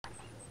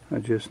I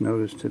just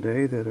noticed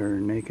today that our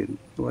naked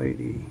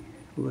lady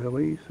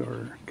lilies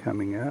are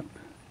coming up.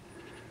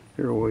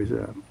 They're always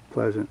a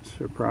pleasant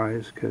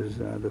surprise because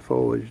the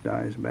foliage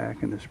dies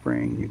back in the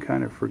spring. You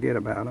kind of forget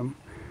about them.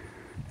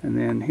 And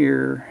then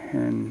here,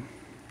 and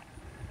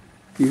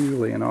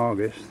usually in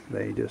August,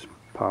 they just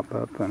pop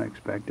up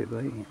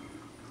unexpectedly.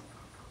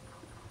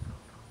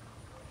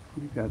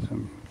 You've got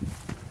some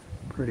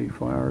pretty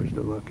flowers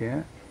to look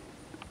at.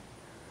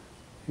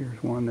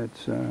 Here's one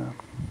that's a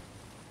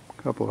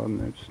couple of them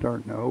that's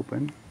starting to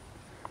open.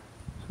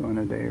 So in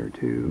a day or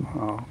two,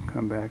 I'll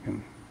come back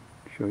and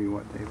show you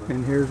what they look like.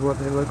 And here's what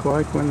they look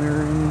like when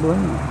they're in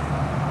bloom.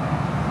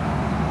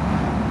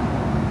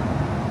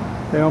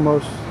 They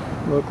almost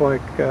look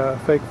like a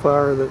fake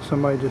flower that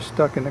somebody just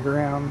stuck in the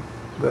ground,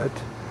 but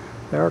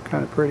they are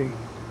kind of pretty.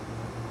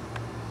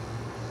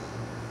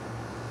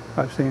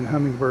 I've seen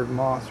hummingbird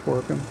moths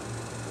work them.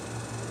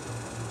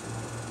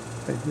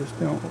 They just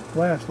don't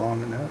last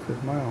long enough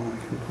is my only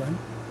complaint.